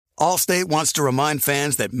Allstate wants to remind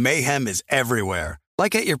fans that mayhem is everywhere,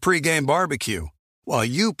 like at your pregame barbecue. While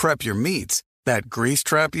you prep your meats, that grease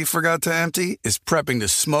trap you forgot to empty is prepping to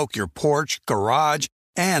smoke your porch, garage,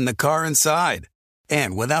 and the car inside.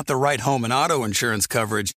 And without the right home and auto insurance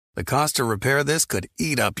coverage, the cost to repair this could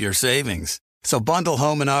eat up your savings. So bundle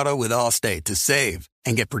home and auto with Allstate to save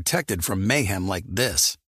and get protected from mayhem like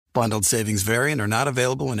this. Bundled savings vary and are not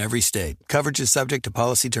available in every state. Coverage is subject to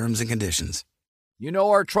policy terms and conditions. You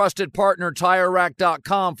know our trusted partner,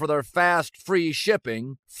 TireRack.com, for their fast, free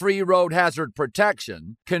shipping, free road hazard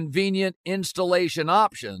protection, convenient installation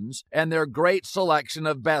options, and their great selection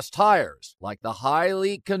of best tires, like the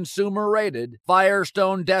highly consumer-rated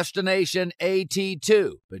Firestone Destination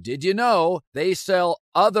AT2. But did you know they sell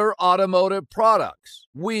other automotive products?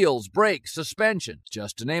 Wheels, brakes, suspension,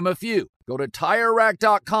 just to name a few. Go to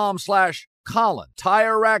TireRack.com/Colin.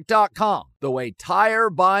 TireRack.com, the way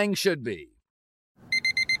tire buying should be.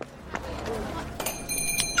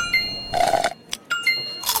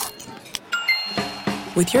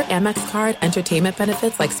 With your Amex card, entertainment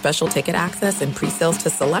benefits like special ticket access and pre-sales to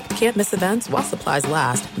select can't-miss events while supplies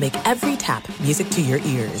last make every tap music to your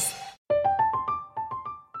ears.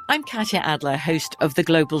 I'm Katya Adler, host of The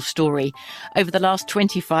Global Story. Over the last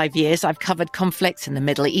 25 years, I've covered conflicts in the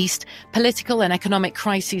Middle East, political and economic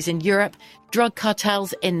crises in Europe, drug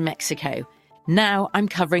cartels in Mexico. Now I'm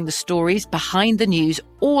covering the stories behind the news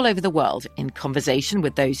all over the world in conversation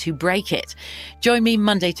with those who break it. Join me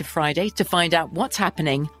Monday to Friday to find out what's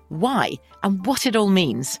happening, why, and what it all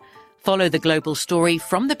means. Follow The Global Story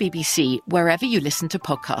from the BBC wherever you listen to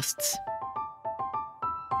podcasts.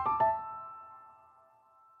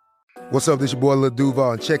 What's up, this your boy Lil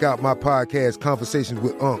Duval, and check out my podcast, Conversations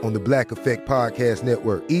with Unc, on the Black Effect Podcast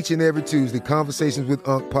Network. Each and every Tuesday, Conversations with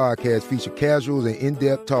Unc podcast feature casual and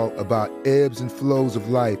in-depth talk about ebbs and flows of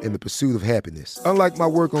life and the pursuit of happiness. Unlike my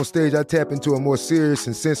work on stage, I tap into a more serious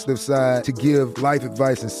and sensitive side to give life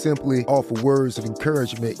advice and simply offer words of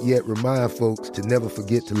encouragement, yet remind folks to never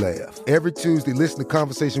forget to laugh. Every Tuesday, listen to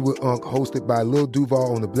Conversation with Unc, hosted by Lil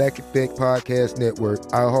Duval on the Black Effect Podcast Network,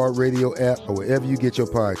 iHeartRadio app, or wherever you get your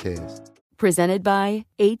podcasts. Presented by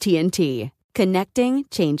AT&T. Connecting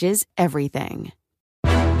changes everything.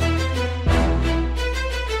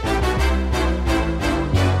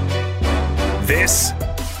 This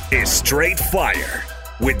is Straight Fire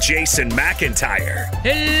with Jason McIntyre.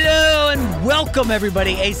 Hello and welcome,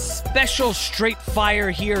 everybody. A special Straight Fire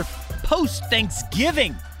here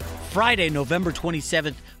post-Thanksgiving, Friday, November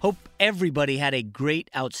 27th. Hope everybody had a great,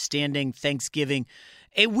 outstanding Thanksgiving.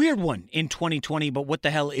 A weird one in 2020, but what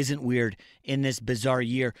the hell isn't weird in this bizarre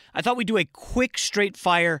year? I thought we'd do a quick straight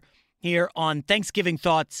fire here on Thanksgiving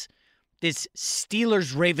thoughts, this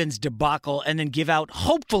Steelers-Ravens debacle, and then give out,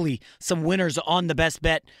 hopefully, some winners on the best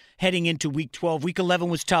bet heading into Week 12. Week 11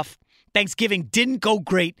 was tough. Thanksgiving didn't go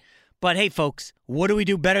great. But hey, folks, what do we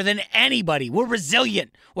do better than anybody? We're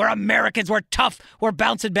resilient. We're Americans. We're tough. We're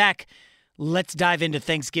bouncing back. Let's dive into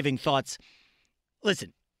Thanksgiving thoughts.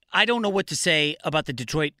 Listen. I don't know what to say about the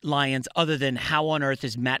Detroit Lions other than how on earth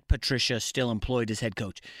is Matt Patricia still employed as head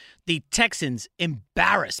coach. The Texans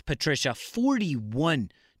embarrassed Patricia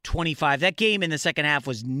 41-25. That game in the second half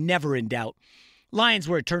was never in doubt. Lions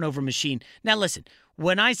were a turnover machine. Now listen,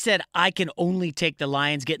 when I said I can only take the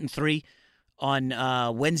Lions getting 3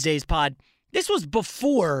 on Wednesday's pod, this was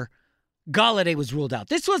before Golladay was ruled out.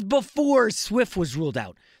 This was before Swift was ruled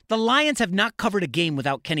out. The Lions have not covered a game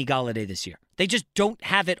without Kenny Golladay this year. They just don't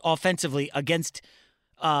have it offensively against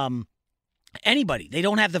anybody. They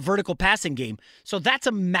don't have the vertical passing game. So that's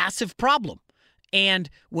a massive problem. And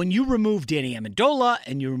when you remove Danny Amendola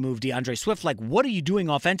and you remove DeAndre Swift, like, what are you doing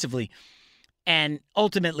offensively? And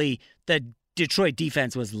ultimately, the Detroit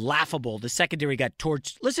defense was laughable. The secondary got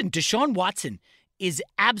torched. Listen, Deshaun Watson is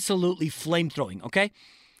absolutely flame-throwing, okay?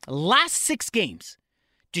 Last 6 games,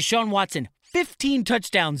 Deshaun Watson, 15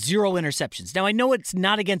 touchdowns, 0 interceptions. Now, I know it's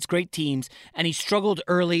not against great teams, and he struggled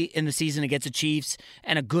early in the season against the Chiefs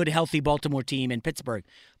and a good, healthy Baltimore team in Pittsburgh.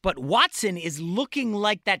 But Watson is looking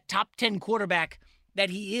like that top 10 quarterback that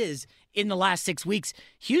he is in the last 6 weeks.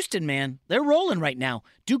 Houston, man, they're rolling right now.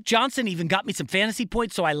 Duke Johnson even got me some fantasy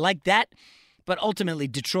points, so I like that. But ultimately,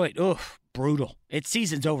 Detroit, brutal. It's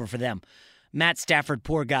season's over for them. Matt Stafford,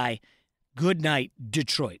 poor guy. Good night,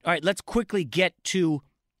 Detroit. All right, let's quickly get to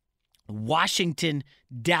Washington,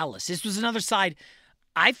 Dallas. This was another side.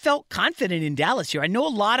 I felt confident in Dallas here. I know a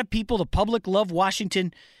lot of people, the public, love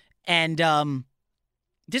Washington, and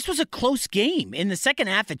this was a close game. In the second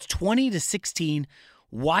half, it's 20-16.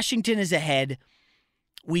 Washington is ahead.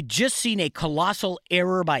 We just seen a colossal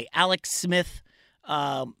error by Alex Smith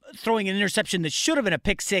throwing an interception that should have been a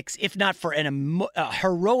pick six, if not for a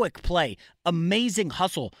heroic play. Amazing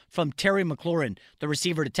hustle from Terry McLaurin, the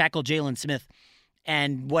receiver, to tackle Jalen Smith.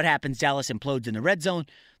 And what happens? Dallas implodes in the red zone.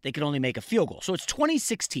 They can only make a field goal. So it's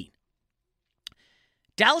 2016.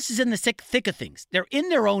 Dallas is in the thick of things. They're in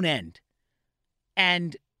their own end.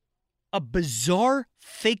 And a bizarre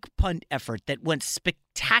fake punt effort that went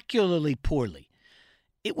spectacularly poorly.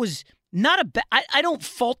 It was not I don't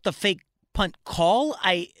fault the fake punt call.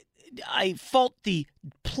 I fault the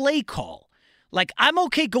play call. Like, I'm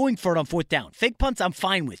okay going for it on fourth down. Fake punts, I'm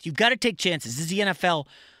fine with. You've got to take chances. This is the NFL.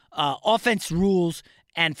 Offense rules.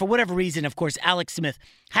 And for whatever reason, of course, Alex Smith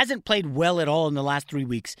hasn't played well at all in the last 3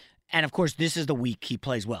 weeks. And, of course, this is the week he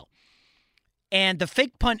plays well. And the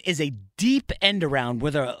fake punt is a deep end around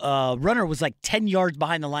where the runner was like 10 yards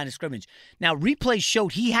behind the line of scrimmage. Now, replays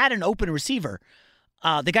showed he had an open receiver.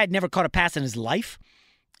 The guy had never caught a pass in his life.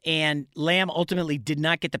 And Lamb ultimately did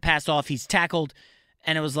not get the pass off. He's tackled.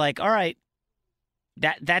 And it was like, all right,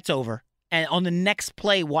 that's over. And on the next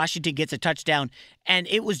play, Washington gets a touchdown. And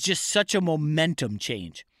it was just such a momentum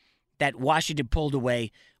change that Washington pulled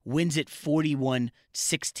away, wins it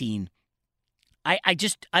 41-16. I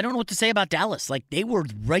don't know what to say about Dallas. Like, they were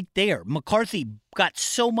right there. McCarthy got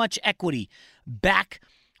so much equity back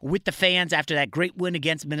with the fans after that great win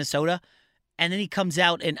against Minnesota. And then he comes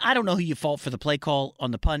out, and I don't know who you fault for the play call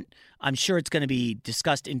on the punt. I'm sure it's going to be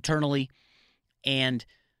discussed internally. And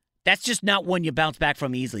that's just not one you bounce back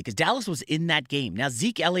from easily because Dallas was in that game. Now,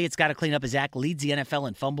 Zeke Elliott's got to clean up his act, leads the NFL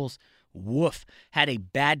in fumbles. Woof. Had a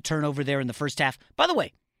bad turnover there in the first half. By the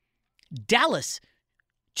way, Dallas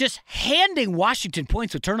just handing Washington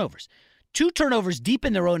points with turnovers. 2 turnovers deep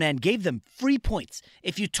in their own end gave them free points.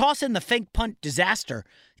 If you toss in the fake punt disaster,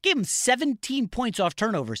 gave them 17 points off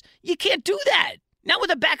turnovers. You can't do that. Not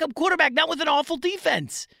with a backup quarterback, not with an awful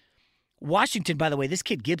defense. Washington, by the way, this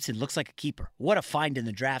kid Gibson looks like a keeper. What a find in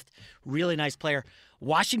the draft. Really nice player.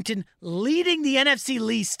 Washington leading the NFC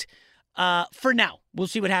least for now. We'll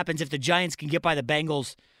see what happens if the Giants can get by the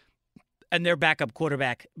Bengals and their backup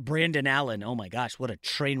quarterback, Brandon Allen. Oh, my gosh, what a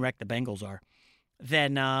train wreck the Bengals are.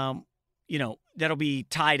 Then, that'll be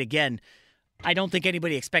tied again. I don't think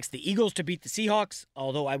anybody expects the Eagles to beat the Seahawks,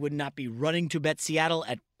 although I would not be running to bet Seattle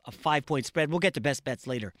at a 5-point spread. We'll get to best bets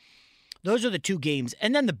later. Those are the 2 games.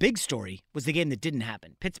 And then the big story was the game that didn't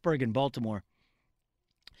happen. Pittsburgh and Baltimore.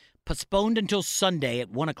 Postponed until Sunday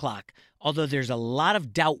at 1 o'clock, although there's a lot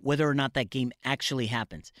of doubt whether or not that game actually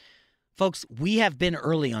happens. Folks, we have been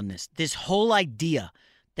early on this. This whole idea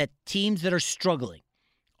that teams that are struggling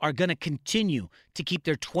are going to continue to keep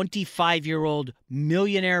their 25-year-old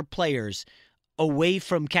millionaire players away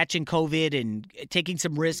from catching COVID and taking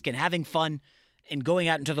some risk and having fun and going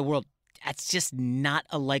out into the world. That's just not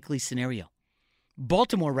a likely scenario.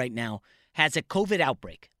 Baltimore right now has a COVID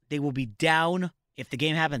outbreak. They will be down, if the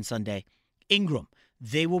game happens Sunday, Ingram.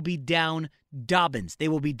 They will be down Dobbins. They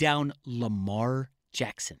will be down Lamar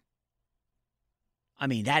Jackson. I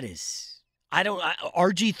mean, that is,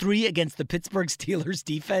 RG3 against the Pittsburgh Steelers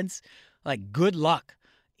defense, like, good luck,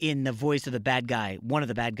 in the voice of the bad guy, one of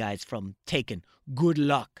the bad guys from Taken. Good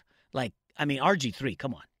luck. Like, I mean, RG3,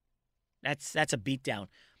 come on. That's a beatdown.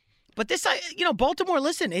 But this, Baltimore,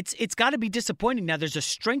 listen, it's got to be disappointing. Now, there's a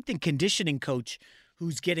strength and conditioning coach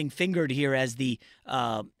who's getting fingered here as the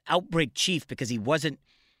outbreak chief because he wasn't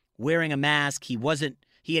wearing a mask. He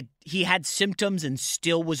had symptoms and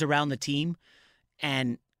still was around the team.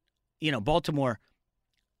 And, Baltimore,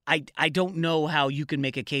 I don't know how you can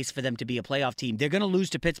make a case for them to be a playoff team. They're going to lose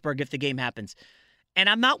to Pittsburgh if the game happens. And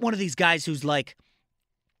I'm not one of these guys who's like,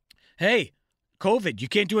 hey, COVID, you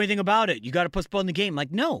can't do anything about it. You got to postpone the game.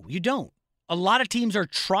 Like, no, you don't. A lot of teams are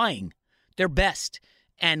trying their best.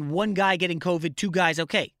 And one guy getting COVID, 2 guys,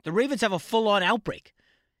 okay. The Ravens have a full-on outbreak.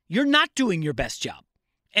 You're not doing your best job.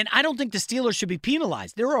 And I don't think the Steelers should be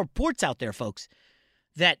penalized. There are reports out there, folks,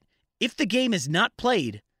 that if the game is not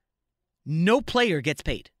played, no player gets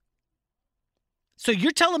paid. So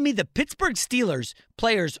you're telling me the Pittsburgh Steelers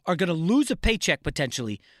players are going to lose a paycheck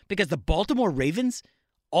potentially because the Baltimore Ravens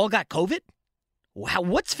all got COVID? Wow,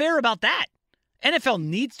 what's fair about that? NFL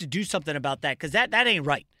needs to do something about that because that ain't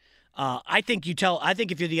right. I think if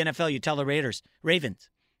you're the NFL, you tell the Ravens,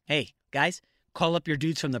 hey, guys, call up your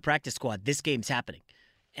dudes from the practice squad. This game's happening.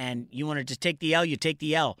 And you want to just take the L, you take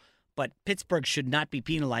the L. But Pittsburgh should not be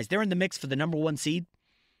penalized. They're in the mix for the number 1 seed.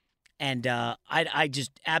 And I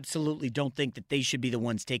just absolutely don't think that they should be the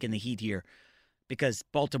ones taking the heat here because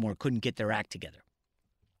Baltimore couldn't get their act together.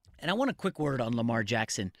 And I want a quick word on Lamar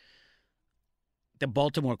Jackson, the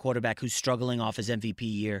Baltimore quarterback who's struggling off his MVP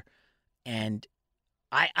year. And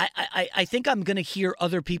I think I'm going to hear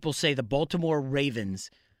other people say the Baltimore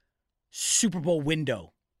Ravens Super Bowl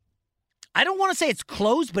window. I don't want to say it's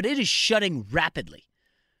closed, but it is shutting rapidly.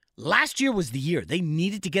 Last year was the year. They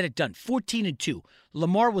needed to get it done. 14-2.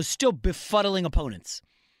 Lamar was still befuddling opponents.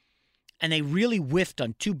 And they really whiffed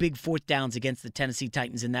on 2 big fourth downs against the Tennessee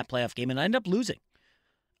Titans in that playoff game and ended up losing.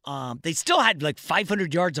 They still had like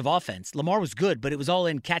 500 yards of offense. Lamar was good, but it was all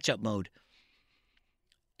in catch-up mode.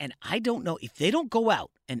 And I don't know if they don't go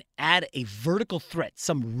out and add a vertical threat,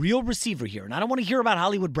 some real receiver here. And I don't want to hear about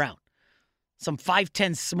Hollywood Brown, some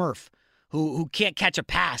 5'10 Smurf who can't catch a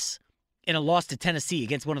pass in a loss to Tennessee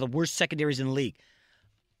against one of the worst secondaries in the league.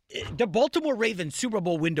 The Baltimore Ravens Super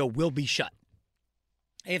Bowl window will be shut.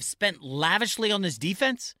 They have spent lavishly on this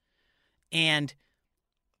defense, and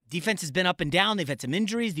defense has been up and down. They've had some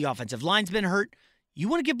injuries. The offensive line's been hurt. You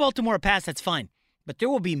want to give Baltimore a pass, that's fine. But there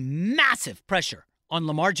will be massive pressure on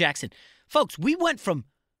Lamar Jackson. Folks, we went from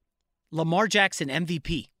Lamar Jackson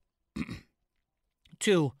MVP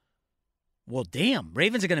to, well, damn,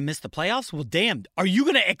 Ravens are going to miss the playoffs? Well, damn, are you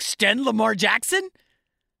going to extend Lamar Jackson?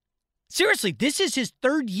 Seriously, this is his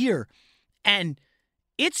 3rd year, and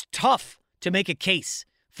it's tough to make a case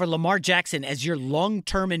for Lamar Jackson as your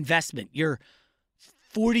long-term investment, your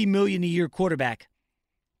 $40 million a year quarterback,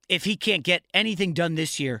 if he can't get anything done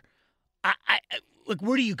this year. Like,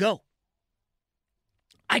 where do you go?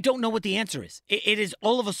 I don't know what the answer is. It is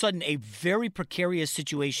all of a sudden a very precarious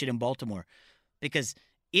situation in Baltimore because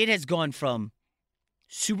it has gone from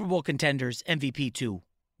Super Bowl contenders, MVP, to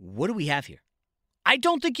what do we have here? I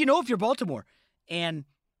don't think you know if you're Baltimore. And,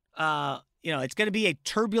 it's going to be a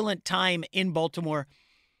turbulent time in Baltimore.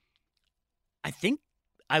 I think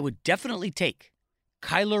I would definitely take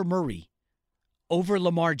Kyler Murray over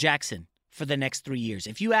Lamar Jackson for the next 3 years.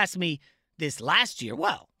 If you ask me this last year,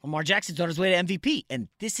 well, Lamar Jackson's on his way to MVP, and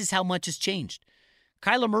this is how much has changed.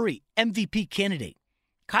 Kyler Murray, MVP candidate.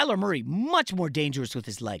 Kyler Murray, much more dangerous with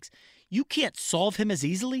his legs. You can't solve him as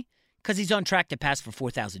easily because he's on track to pass for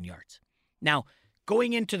 4,000 yards. Now,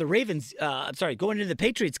 going into the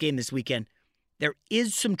Patriots game this weekend, there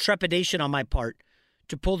is some trepidation on my part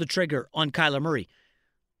to pull the trigger on Kyler Murray.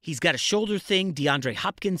 He's got a shoulder thing. DeAndre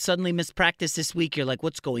Hopkins suddenly missed practice this week. You're like,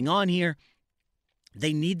 what's going on here?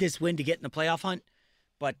 They need this win to get in the playoff hunt.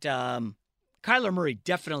 But Kyler Murray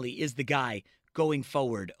definitely is the guy going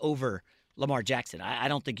forward over Lamar Jackson. I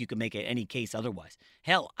don't think you can make any case otherwise.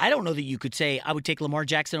 Hell, I don't know that you could say I would take Lamar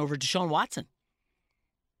Jackson over Deshaun Watson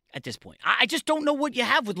at this point. I just don't know what you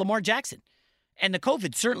have with Lamar Jackson. And the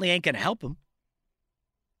COVID certainly ain't going to help him.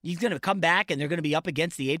 He's going to come back, and they're going to be up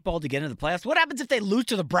against the 8 ball to get into the playoffs. What happens if they lose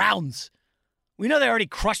to the Browns? We know they already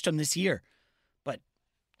crushed them this year. But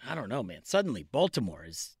I don't know, man. Suddenly, Baltimore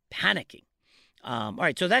is panicking. All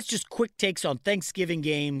right, so that's just quick takes on Thanksgiving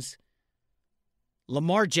games.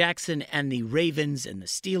 Lamar Jackson and the Ravens and the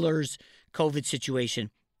Steelers COVID situation.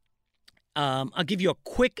 I'll give you a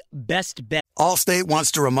quick best bet. Allstate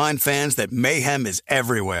wants to remind fans that mayhem is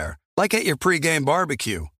everywhere, like at your pregame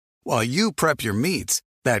barbecue. While you prep your meats,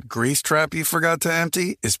 that grease trap you forgot to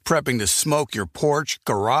empty is prepping to smoke your porch,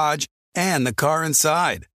 garage, and the car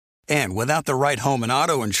inside. And without the right home and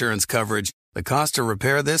auto insurance coverage, the cost to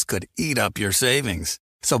repair this could eat up your savings.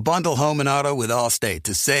 So bundle home and auto with Allstate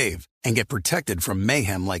to save and get protected from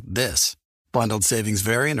mayhem like this. Bundled savings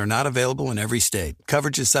vary and are not available in every state.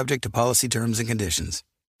 Coverage is subject to policy terms and conditions.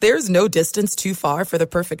 There's no distance too far for the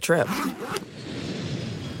perfect trip.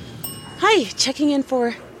 Hi, checking in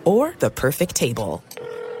for... Or the perfect table.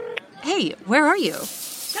 Hey, where are you?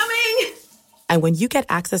 Coming! And when you get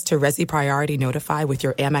access to Resi Priority Notify with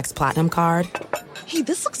your Amex Platinum card... Hey,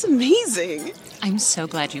 this looks amazing. I'm so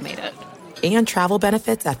glad you made it. And travel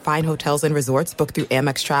benefits at fine hotels and resorts booked through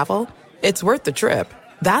Amex Travel, it's worth the trip.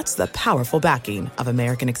 That's the powerful backing of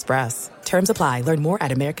American Express. Terms apply. Learn more at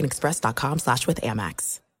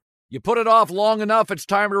americanexpress.com/withAmex. You put it off long enough, it's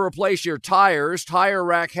time to replace your tires. Tire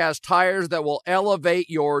Rack has tires that will elevate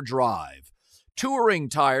your drive. Touring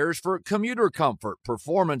tires for commuter comfort,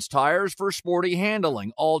 performance tires for sporty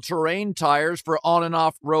handling, all-terrain tires for on- and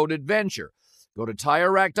off-road adventure. Go to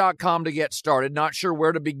TireRack.com to get started. Not sure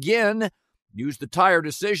where to begin? Use the Tire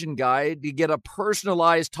Decision Guide to get a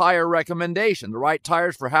personalized tire recommendation, the right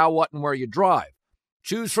tires for how, what, and where you drive.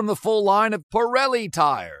 Choose from the full line of Pirelli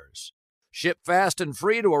tires. Ship fast and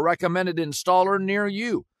free to a recommended installer near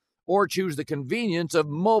you. Or choose the convenience of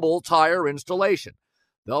mobile tire installation.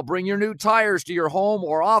 They'll bring your new tires to your home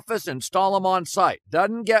or office, install them on site.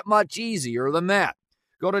 Doesn't get much easier than that.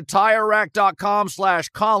 Go to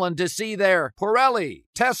TireRack.com/Colin to see their Pirelli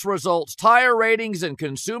test results, tire ratings, and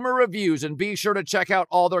consumer reviews, and be sure to check out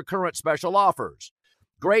all their current special offers.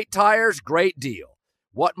 Great tires, great deal.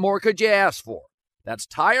 What more could you ask for? That's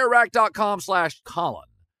TireRack.com/Colin.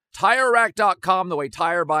 TireRack.com, the way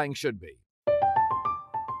tire buying should be.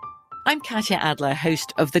 I'm Katya Adler,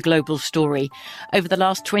 host of The Global Story. Over the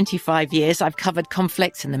last 25 years, I've covered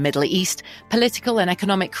conflicts in the Middle East, political and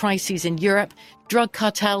economic crises in Europe, drug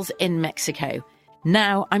cartels in Mexico.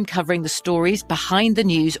 Now I'm covering the stories behind the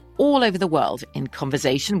news all over the world in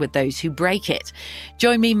conversation with those who break it.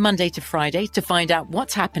 Join me Monday to Friday to find out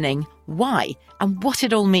what's happening, why, and what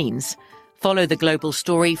it all means. Follow The Global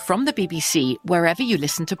Story from the BBC wherever you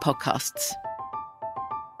listen to podcasts.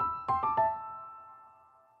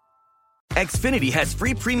 Xfinity has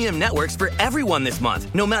free premium networks for everyone this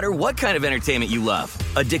month, no matter what kind of entertainment you love.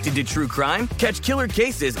 Addicted to true crime? Catch killer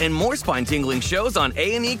cases and more spine-tingling shows on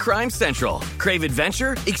A&E Crime Central. Crave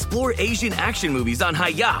adventure? Explore Asian action movies on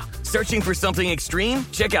Hi-Ya. Searching for something extreme?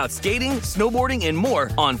 Check out skating, snowboarding, and more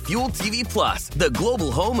on Fuel TV Plus, the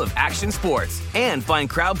global home of action sports. And find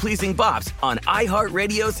crowd-pleasing bops on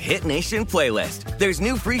iHeartRadio's Hit Nation playlist. There's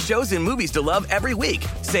new free shows and movies to love every week.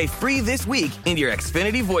 Say free this week in your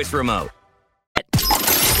Xfinity voice remote.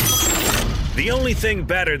 The only thing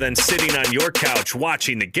better than sitting on your couch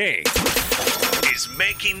watching the game is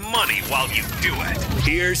making money while you do it.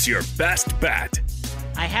 Here's your best bet.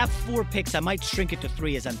 I have 4 picks. I might shrink it to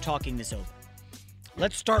 3 as I'm talking this over.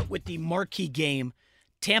 Let's start with the marquee game,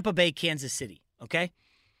 Tampa Bay, Kansas City, okay?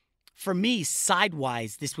 For me,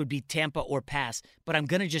 sidewise, this would be Tampa or pass, but I'm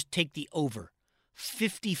going to just take the over.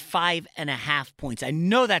 55.5 points. I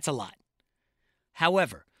know that's a lot.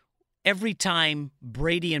 However, every time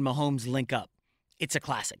Brady and Mahomes link up, it's a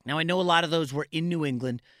classic. Now, I know a lot of those were in New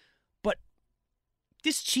England, but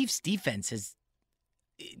this Chiefs defense has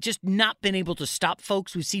just not been able to stop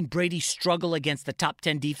folks. We've seen Brady struggle against the top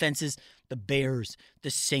 10 defenses, the Bears,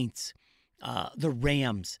 the Saints, the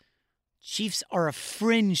Rams. Chiefs are a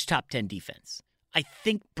fringe top 10 defense. I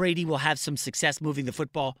think Brady will have some success moving the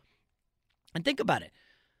football. And think about it.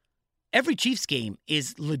 Every Chiefs game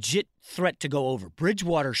is legit threat to go over.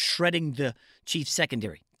 Bridgewater shredding the Chiefs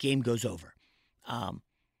secondary. Game goes over.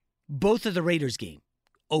 Both of the Raiders game,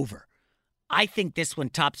 over. I think this one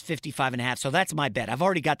tops 55.5, so that's my bet. I've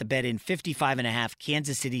already got the bet in, 55.5,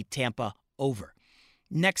 Kansas City, Tampa, over.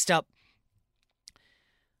 Next up,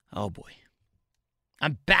 oh boy.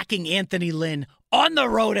 I'm backing Anthony Lynn on the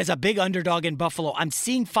road as a big underdog in Buffalo. I'm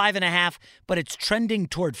seeing 5.5, but it's trending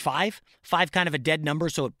toward 5. 5 kind of a dead number,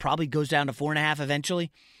 so it probably goes down to 4.5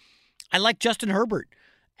 eventually. I like Justin Herbert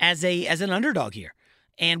as an underdog here.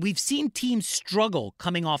 And we've seen teams struggle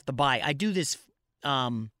coming off the bye. I do this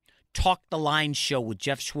Talk the Line show with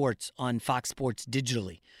Jeff Schwartz on Fox Sports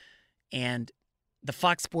digitally. And the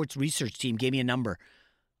Fox Sports research team gave me a number.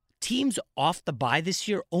 Teams off the bye this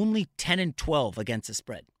year, only 10-12 against the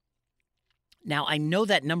spread. Now, I know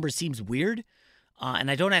that number seems weird,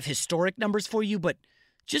 and I don't have historic numbers for you, but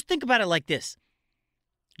just think about it like this.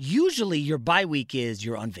 Usually your bye week is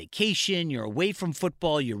you're on vacation, you're away from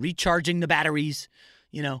football, you're recharging the batteries,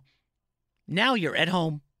 you know. Now you're at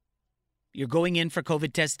home. You're going in for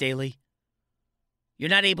COVID tests daily. You're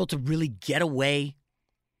not able to really get away.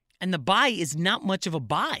 And the bye is not much of a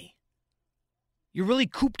bye. You're really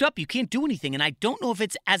cooped up. You can't do anything. And I don't know if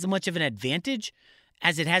it's as much of an advantage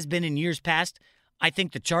as it has been in years past. I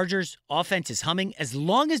think the Chargers' offense is humming. As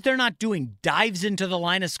long as they're not doing dives into the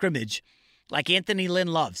line of scrimmage like Anthony Lynn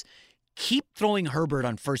loves, keep throwing Herbert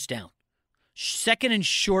on first down. Second and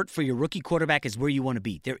short for your rookie quarterback is where you want to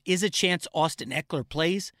be. There is a chance Austin Eckler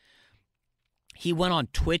plays. He went on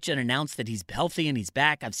Twitch and announced that he's healthy and he's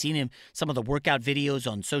back. I've seen him, some of the workout videos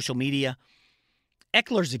on social media.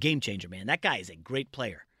 Eckler's a game changer, man. That guy is a great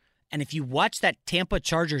player. And if you watch that Tampa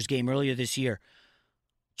Chargers game earlier this year,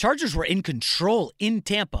 Chargers were in control in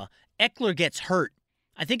Tampa. Eckler gets hurt.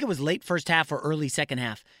 I think it was late first half or early second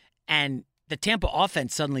half. And the Tampa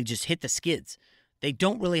offense suddenly just hit the skids. They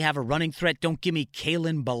don't really have a running threat. Don't give me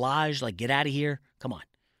Kalen Ballage. Like, get out of here. Come on.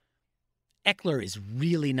 Eckler is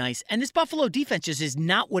really nice. And this Buffalo defense just is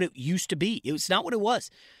not what it used to be. It's not what it was.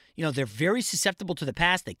 You know, they're very susceptible to the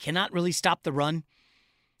pass. They cannot really stop the run.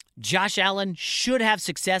 Josh Allen should have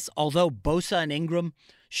success, although Bosa and Ingram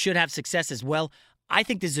should have success as well. I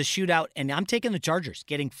think this is a shootout, and I'm taking the Chargers,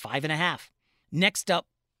 getting 5.5. Next up,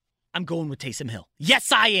 I'm going with Taysom Hill.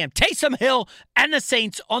 Yes, I am. Taysom Hill and the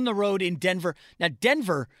Saints on the road in Denver. Now,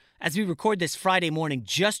 Denver, as we record this Friday morning,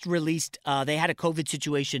 just released, they had a COVID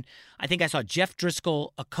situation. I think I saw Jeff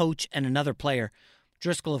Driscoll, a coach, and another player.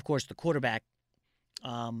 Driscoll, of course, the quarterback.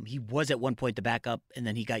 He was at one point the backup, and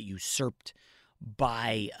then he got usurped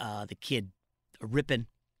by the kid, Rippin.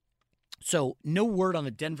 So no word on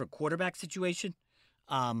the Denver quarterback situation.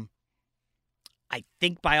 I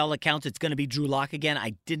think by all accounts it's going to be Drew Lock again.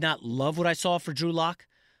 I did not love what I saw for Drew Lock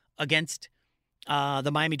against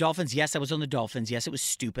the Miami Dolphins. Yes, I was on the Dolphins. Yes, it was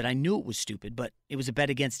stupid. I knew it was stupid, but it was a bet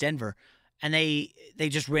against Denver. And they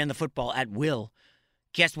just ran the football at will.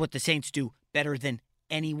 Guess what the Saints do better than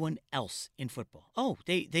anyone else in football? Oh,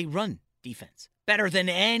 they run defense better than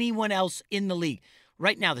anyone else in the league.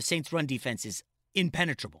 Right now, the Saints' run defense is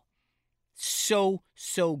impenetrable. So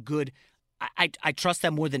good. I trust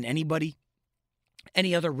them more than anybody,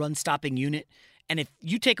 any other run-stopping unit. And if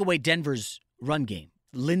you take away Denver's run game,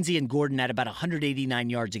 Lindsey and Gordon had about 189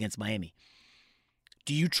 yards against Miami.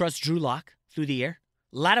 Do you trust Drew Lock through the air?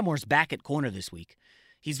 Lattimore's back at corner this week.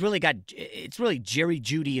 It's really Jerry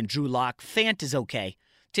Jeudy and Drew Lock. Fant is okay.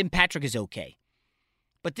 Tim Patrick is okay.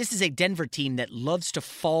 But this is a Denver team that loves to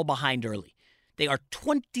fall behind early. They are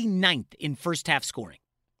 29th in first half scoring.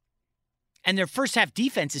 And their first half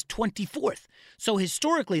defense is 24th. So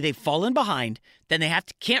historically, they've fallen behind. Then they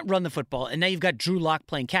can't run the football. And now you've got Drew Lock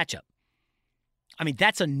playing catch up. I mean,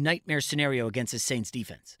 that's a nightmare scenario against the Saints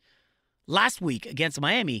defense. Last week against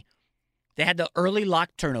Miami, they had the early Lock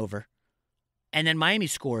turnover. And then Miami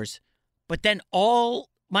scores. But then all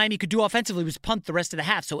Miami could do offensively was punt the rest of the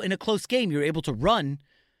half. So in a close game, you're able to run.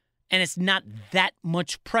 And it's not that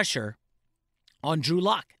much pressure on Drew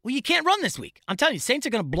Lock. Well, you can't run this week. I'm telling you, Saints are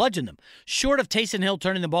going to bludgeon them. Short of Taysom Hill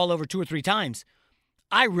turning the ball over 2 or 3 times,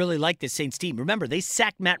 I really like this Saints team. Remember, they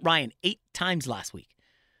sacked Matt Ryan 8 times last week.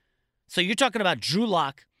 So you're talking about Drew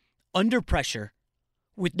Lock under pressure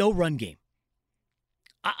with no run game.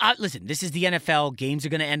 Listen, this is the NFL. Games are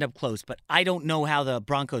going to end up close, but I don't know how the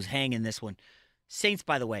Broncos hang in this one. Saints,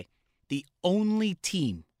 by the way, the only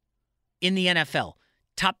team in the NFL,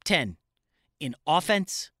 top 10 in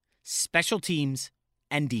offense, special teams,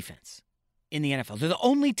 and defense in the NFL. They're the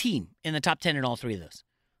only team in the top 10 in all 3 of those.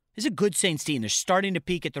 This is a good Saints team. They're starting to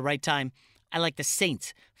peak at the right time. I like the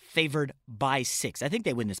Saints favored by 6. I think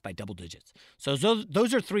they win this by double digits. So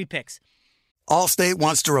those are 3 picks. Allstate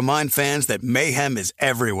wants to remind fans that mayhem is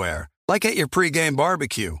everywhere, like at your pregame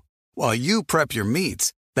barbecue. While you prep your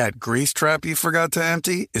meats, that grease trap you forgot to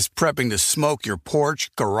empty is prepping to smoke your porch,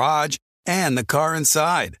 garage, and the car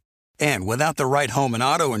inside. And without the right home and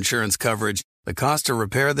auto insurance coverage, the cost to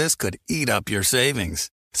repair this could eat up your savings.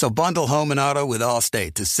 So bundle home and auto with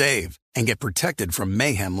Allstate to save and get protected from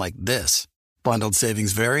mayhem like this. Bundled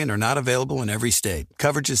savings vary and are not available in every state.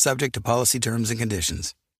 Coverage is subject to policy terms and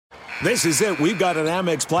conditions. This is it. We've got an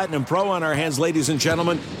Amex Platinum Pro on our hands, ladies and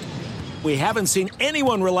gentlemen. We haven't seen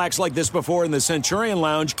anyone relax like this before in the Centurion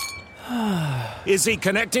Lounge. Is he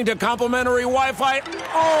connecting to complimentary Wi-Fi?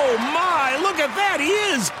 Oh, my. Look at that. He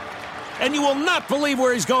is. And you will not believe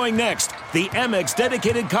where he's going next. The Amex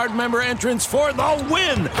dedicated card member entrance for the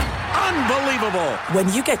win. Unbelievable.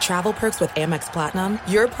 When you get travel perks with Amex Platinum,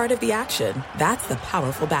 you're part of the action. That's the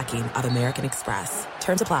powerful backing of American Express.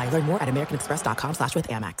 Terms apply. Learn more at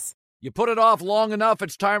americanexpress.com/withAmex. You put it off long enough,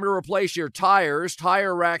 it's time to replace your tires.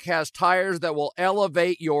 Tire Rack has tires that will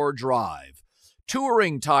elevate your drive.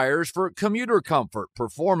 Touring tires for commuter comfort,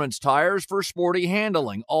 performance tires for sporty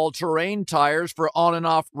handling, all-terrain tires for on- and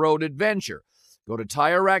off-road adventure. Go to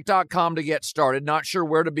TireRack.com to get started. Not sure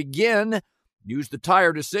where to begin? Use the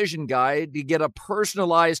Tire Decision Guide to get a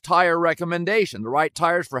personalized tire recommendation, the right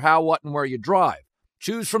tires for how, what, and where you drive.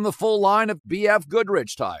 Choose from the full line of BF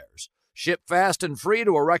Goodrich tires. Ship fast and free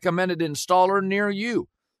to a recommended installer near you.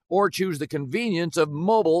 Or choose the convenience of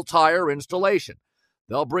mobile tire installation.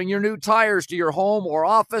 They'll bring your new tires to your home or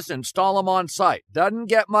office and install them on site. Doesn't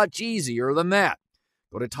get much easier than that.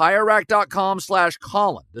 Go to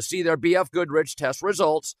TireRack.com/Colin to see their BF Goodrich test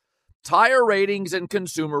results, tire ratings, and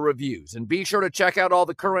consumer reviews. And be sure to check out all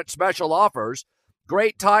the current special offers.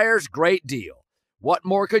 Great tires, great deal. What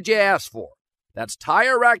more could you ask for? That's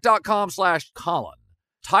TireRack.com/Colin.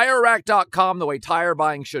 TireRack.com, the way tire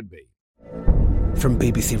buying should be. From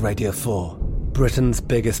BBC Radio 4, Britain's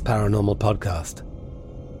biggest paranormal podcast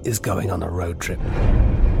is going on a road trip.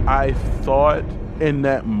 I thought in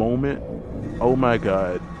that moment, oh my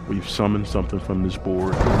God, we've summoned something from this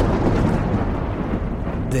board.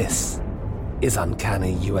 This is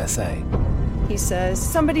Uncanny USA. He says,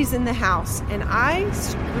 somebody's in the house, and I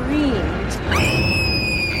screamed.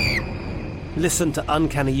 Listen to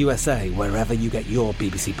Uncanny USA wherever you get your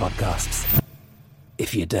BBC podcasts,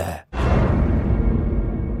 if you dare.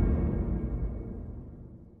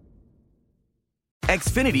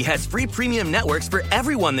 Xfinity has free premium networks for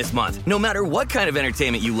everyone this month, no matter what kind of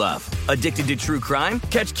entertainment you love. Addicted to true crime?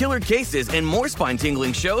 Catch killer cases and more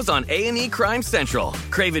spine-tingling shows on A&E Crime Central.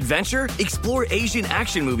 Crave adventure? Explore Asian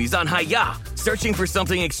action movies on Hi-YAH. Searching for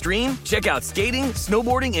something extreme? Check out skating,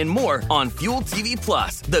 snowboarding, and more on Fuel TV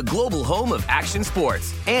Plus, the global home of action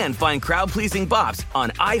sports. And find crowd-pleasing bops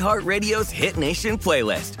on iHeartRadio's Hit Nation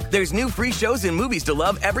playlist. There's new free shows and movies to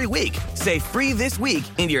love every week. Say free this week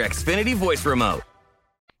in your Xfinity voice remote.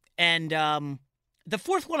 And the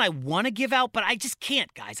fourth one I want to give out, but I just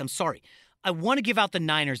can't, guys. I'm sorry. I want to give out the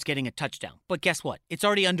Niners getting a touchdown. But guess what? It's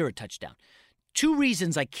already under a touchdown. Two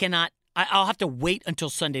reasons I cannot. I'll have to wait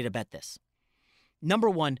until Sunday to bet this.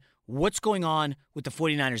 Number one, what's going on with the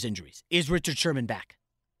 49ers injuries? Is Richard Sherman back?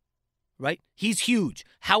 Right? He's huge.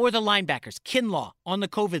 How are the linebackers? Kinlaw on the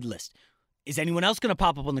COVID list. Is anyone else going to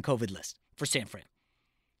pop up on the COVID list for San Fran?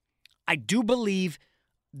 I do believe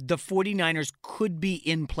the 49ers could be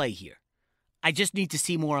in play here. I just need to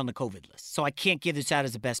see more on the COVID list. So I can't give this out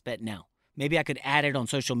as a best bet now. Maybe I could add it on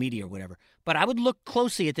social media or whatever. But I would look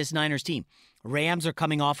closely at this Niners team. Rams are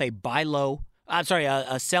coming off a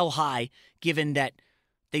sell high, given that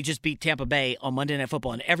they just beat Tampa Bay on Monday Night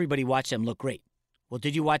Football, and everybody watched them look great. Well,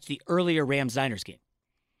 did you watch the earlier Rams-Niners game?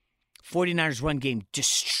 49ers run game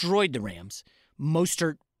destroyed the Rams. Is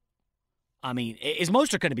Mostert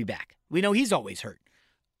going to be back? We know he's always hurt.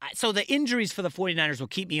 So the injuries for the 49ers will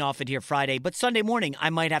keep me off it here Friday, but Sunday morning I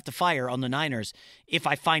might have to fire on the Niners if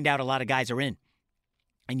I find out a lot of guys are in.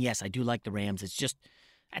 And yes, I do like the Rams. It's just,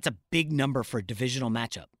 that's a big number for a divisional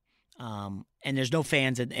matchup. And there's no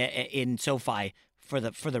fans in SoFi for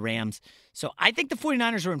the Rams. So I think the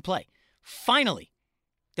 49ers are in play. Finally,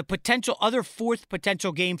 the fourth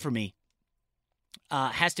potential game for me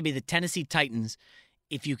has to be the Tennessee Titans.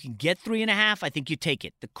 If you can get 3.5, I think you take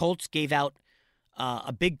it. The Colts gave out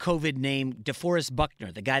a big COVID name, DeForest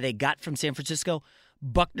Buckner, the guy they got from San Francisco.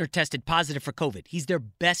 Buckner tested positive for COVID. He's their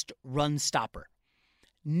best run stopper.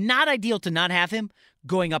 Not ideal to not have him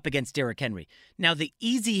going up against Derrick Henry. Now, the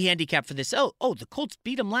easy handicap for this, the Colts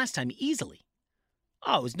beat him last time easily.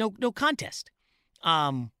 It was no contest.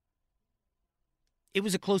 It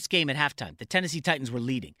was a close game at halftime. The Tennessee Titans were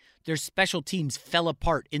leading. Their special teams fell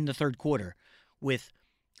apart in the third quarter with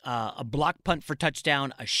a block punt for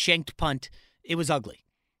touchdown, a shanked punt. It was ugly.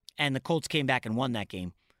 And the Colts came back and won that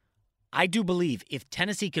game. I do believe if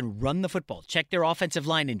Tennessee can run the football, check their offensive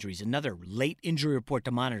line injuries, another late injury report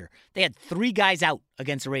to monitor. They had 3 guys out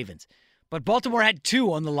against the Ravens, but Baltimore had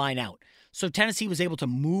 2 on the line out. So Tennessee was able to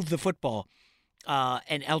move the football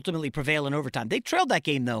and ultimately prevail in overtime. They trailed that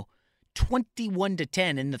game, though,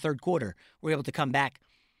 21-10 in the third quarter. Were able to come back.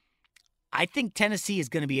 I think Tennessee is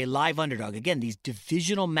going to be a live underdog. Again, these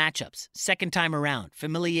divisional matchups, second time around,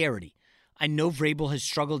 familiarity. I know Vrabel has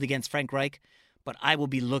struggled against Frank Reich, but I will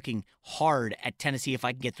be looking hard at Tennessee if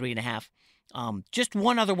I can get 3.5. Just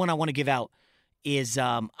one other one I want to give out is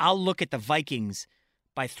I'll look at the Vikings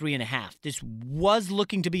by 3.5. This was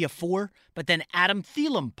looking to be a 4, but then Adam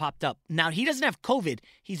Thielen popped up. Now, he doesn't have COVID.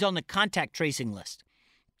 He's on the contact tracing list.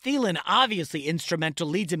 Thielen, obviously instrumental,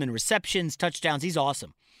 leads him in receptions, touchdowns. He's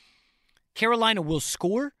awesome. Carolina will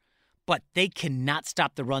score, but they cannot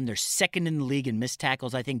stop the run. They're second in the league in missed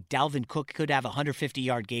tackles. I think Dalvin Cook could have a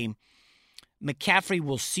 150-yard game. McCaffrey,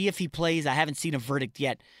 we'll see if he plays. I haven't seen a verdict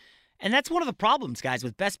yet. And that's one of the problems, guys,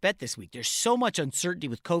 with Best Bet this week. There's so much uncertainty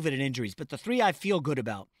with COVID and injuries. But the 3 I feel good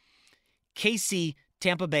about, KC,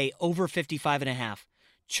 Tampa Bay, over 55.5.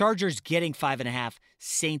 Chargers getting 5.5.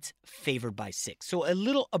 Saints favored by 6. So a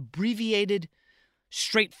little abbreviated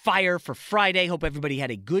straight fire for Friday. Hope everybody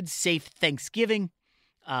had a good, safe Thanksgiving.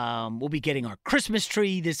 We'll be getting our Christmas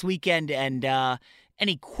tree this weekend. And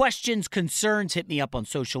any questions, concerns, hit me up on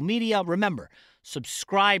social media. Remember,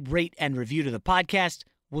 subscribe, rate, and review to the podcast.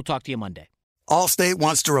 We'll talk to you Monday. Allstate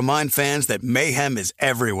wants to remind fans that mayhem is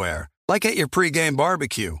everywhere, like at your pregame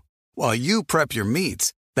barbecue. While you prep your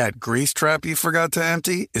meats, that grease trap you forgot to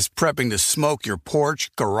empty is prepping to smoke your porch,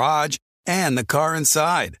 garage, and the car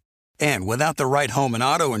inside. And without the right home and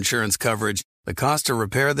auto insurance coverage, the cost to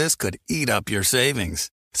repair this could eat up your savings.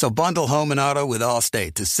 So bundle home and auto with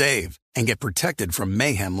Allstate to save and get protected from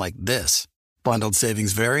mayhem like this. Bundled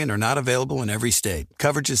savings vary and are not available in every state.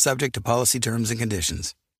 Coverage is subject to policy terms and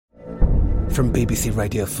conditions. From BBC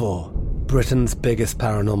Radio 4, Britain's biggest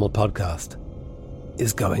paranormal podcast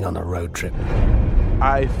is going on a road trip.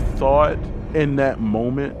 I thought in that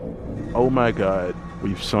moment, oh my God,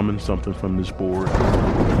 we've summoned something from this board.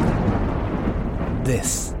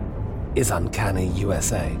 This is Uncanny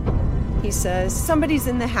USA. He says, somebody's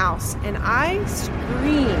in the house, and I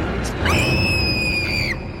screamed.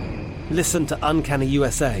 Listen to Uncanny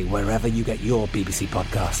USA wherever you get your BBC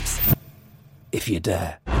podcasts, if you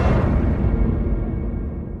dare.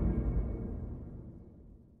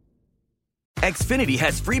 Xfinity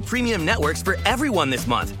has free premium networks for everyone this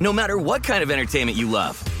month, no matter what kind of entertainment you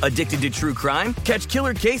love. Addicted to true crime? Catch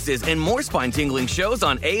killer cases and more spine-tingling shows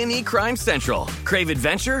on A&E Crime Central. Crave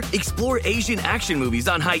adventure? Explore Asian action movies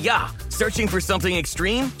on Hi-Ya. Searching for something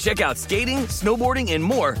extreme? Check out skating, snowboarding, and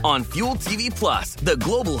more on Fuel TV Plus, the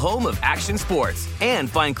global home of action sports. And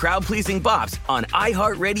find crowd-pleasing bops on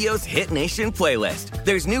iHeartRadio's Hit Nation playlist.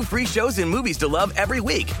 There's new free shows and movies to love every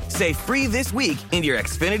week. Say free this week in your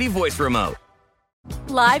Xfinity voice remote.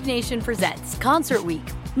 Live Nation presents Concert Week.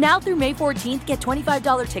 Now through May 14th, get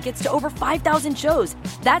 $25 tickets to over 5,000 shows.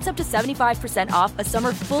 That's up to 75% off a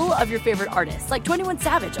summer full of your favorite artists like 21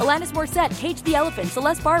 Savage, Alanis Morissette, Cage the Elephant,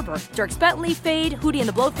 Celeste Barber, Dierks Bentley, Fade, Hootie and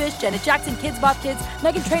the Blowfish, Janet Jackson, Kids Bop Kids,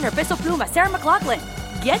 Meghan Trainor, Peso Pluma, Sarah McLachlan.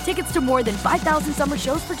 Get tickets to more than 5,000 summer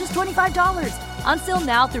shows for just $25. Until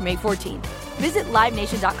now through May 14th. Visit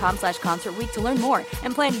LiveNation.com/Concert Week to learn more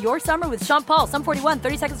and plan your summer with Sean Paul, Sum 41,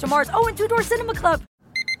 30 Seconds to Mars, and Two Door Cinema Club.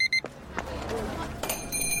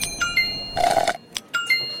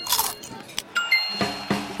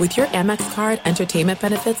 With your Amex card, entertainment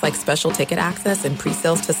benefits like special ticket access and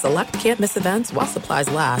pre-sales to select can't-miss events while supplies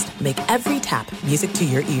last make every tap music to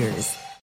your ears.